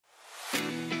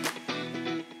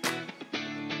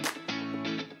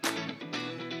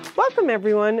Welcome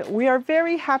everyone. We are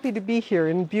very happy to be here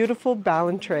in beautiful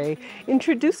Ballantrae,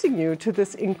 introducing you to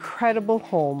this incredible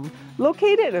home.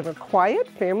 Located in a quiet,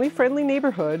 family-friendly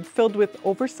neighborhood filled with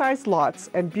oversized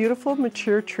lots and beautiful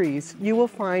mature trees, you will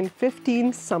find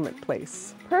 15 Summit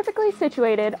Place. Perfectly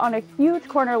situated on a huge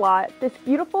corner lot, this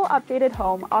beautiful updated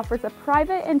home offers a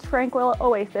private and tranquil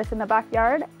oasis in the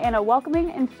backyard and a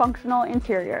welcoming and functional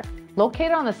interior.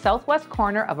 Located on the southwest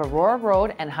corner of Aurora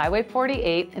Road and Highway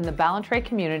 48 in the Ballantrae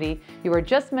community, you are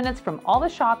just minutes from all the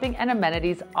shopping and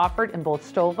amenities offered in both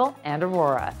Stouffville and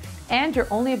Aurora. And you're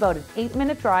only about an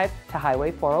 8-minute drive to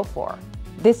Highway 404.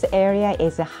 This area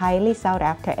is a highly sought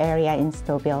after area in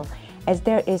Stouffville, as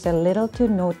there is a little to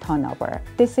no turnover.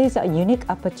 This is a unique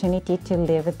opportunity to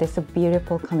live in this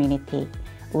beautiful community.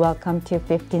 Welcome to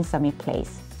 15 Summit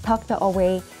Place. Tucked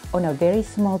away on a very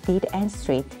small dead-end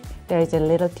street, there is a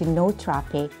little to no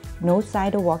traffic, no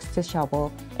sidewalks to shovel,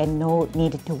 and no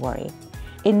need to worry.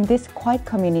 In this quiet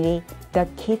community, the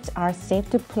kids are safe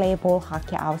to play ball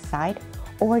hockey outside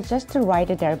or just to ride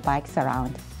their bikes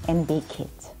around and be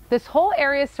kids. This whole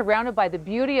area is surrounded by the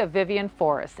beauty of Vivian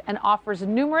Forest and offers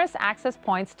numerous access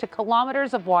points to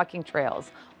kilometers of walking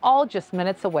trails, all just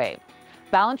minutes away.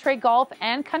 Ballantrae Golf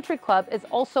and Country Club is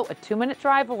also a 2-minute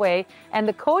drive away, and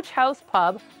the Coach House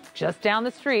Pub, just down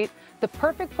the street, the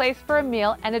perfect place for a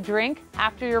meal and a drink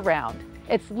after your round.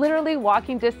 It's literally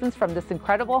walking distance from this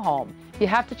incredible home. You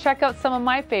have to check out some of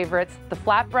my favorites, the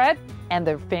flatbread and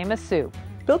the famous soup.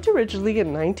 Built originally in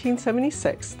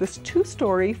 1976, this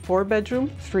 2-story, 4-bedroom,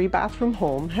 3-bathroom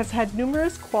home has had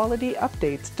numerous quality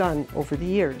updates done over the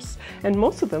years, and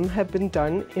most of them have been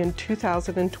done in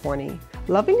 2020.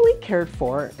 Lovingly cared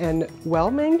for and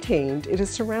well-maintained, it is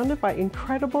surrounded by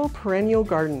incredible perennial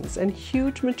gardens and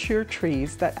huge mature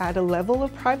trees that add a level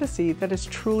of privacy that is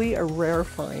truly a rare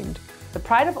find. The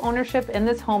pride of ownership in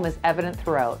this home is evident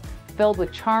throughout, filled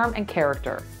with charm and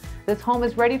character. This home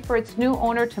is ready for its new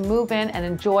owner to move in and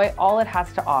enjoy all it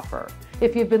has to offer.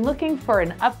 If you've been looking for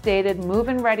an updated,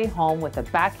 move-in ready home with a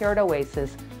backyard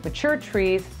oasis, mature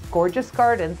trees, gorgeous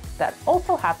gardens that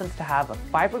also happens to have a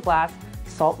fiberglass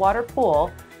saltwater pool,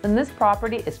 then this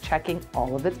property is checking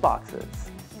all of its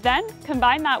boxes. Then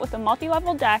combine that with a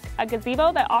multi-level deck, a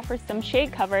gazebo that offers some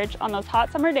shade coverage on those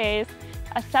hot summer days,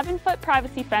 a 7-foot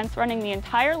privacy fence running the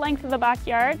entire length of the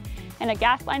backyard, and a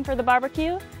gas line for the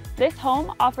barbecue. This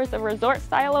home offers a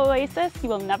resort-style oasis you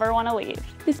will never want to leave.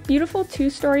 This beautiful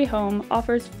 2-story home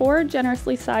offers 4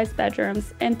 generously sized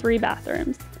bedrooms and 3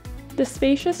 bathrooms. The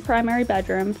spacious primary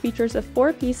bedroom features a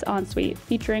 4-piece ensuite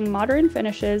featuring modern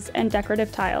finishes and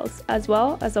decorative tiles, as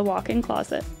well as a walk-in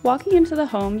closet. Walking into the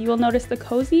home, you will notice the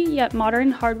cozy yet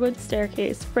modern hardwood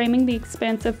staircase framing the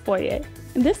expansive foyer.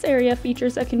 This area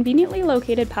features a conveniently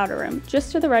located powder room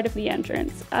just to the right of the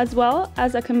entrance, as well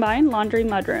as a combined laundry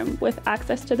mudroom with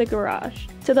access to the garage.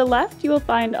 To the left, you will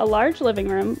find a large living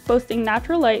room boasting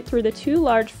natural light through the 2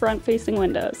 large front-facing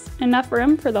windows, enough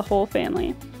room for the whole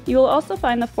family. You will also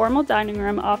find the formal dining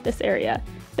room off this area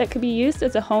that could be used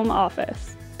as a home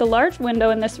office. The large window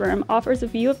in this room offers a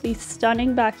view of the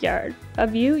stunning backyard, a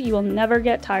view you will never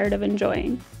get tired of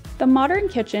enjoying. The modern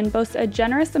kitchen boasts a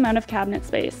generous amount of cabinet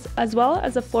space, as well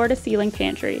as a floor-to-ceiling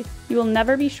pantry. You will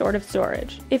never be short of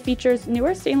storage. It features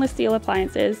newer stainless steel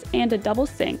appliances and a double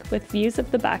sink with views of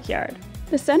the backyard.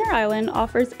 The center island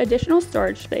offers additional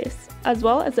storage space, as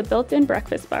well as a built-in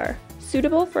breakfast bar,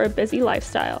 suitable for a busy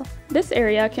lifestyle. This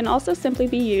area can also simply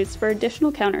be used for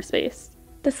additional counter space.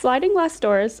 The sliding glass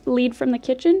doors lead from the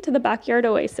kitchen to the backyard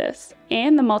oasis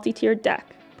and the multi-tiered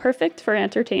deck, perfect for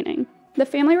entertaining. The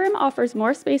family room offers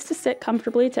more space to sit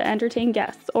comfortably to entertain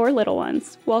guests or little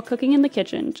ones while cooking in the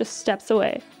kitchen just steps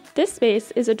away. This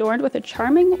space is adorned with a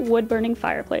charming wood-burning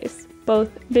fireplace, both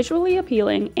visually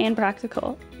appealing and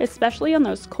practical, especially on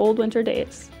those cold winter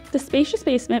days. The spacious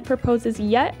basement proposes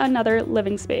yet another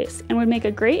living space and would make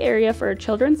a great area for a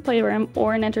children's playroom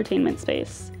or an entertainment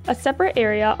space. A separate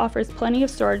area offers plenty of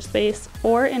storage space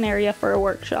or an area for a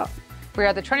workshop. We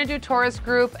are the Trentadue Torres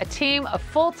Group, a team of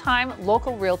full-time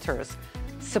local realtors,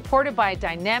 supported by a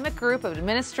dynamic group of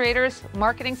administrators,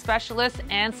 marketing specialists,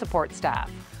 and support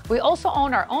staff. We also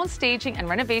own our own staging and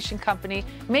renovation company,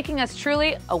 making us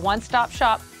truly a one-stop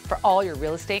shop for all your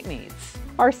real estate needs.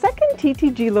 Our second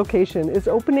TTG location is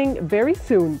opening very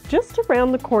soon, just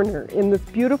around the corner in this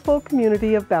beautiful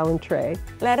community of Ballantrae.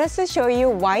 Let us show you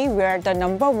why we're the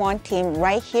 #1 team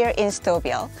right here in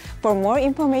Stouffville. For more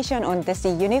information on this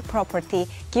unique property,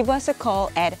 give us a call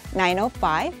at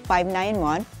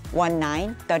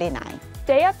 905-591-1939.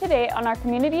 Stay up to date on our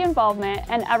community involvement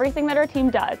and everything that our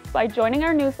team does by joining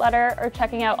our newsletter or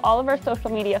checking out all of our social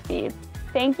media feeds.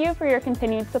 Thank you for your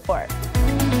continued support.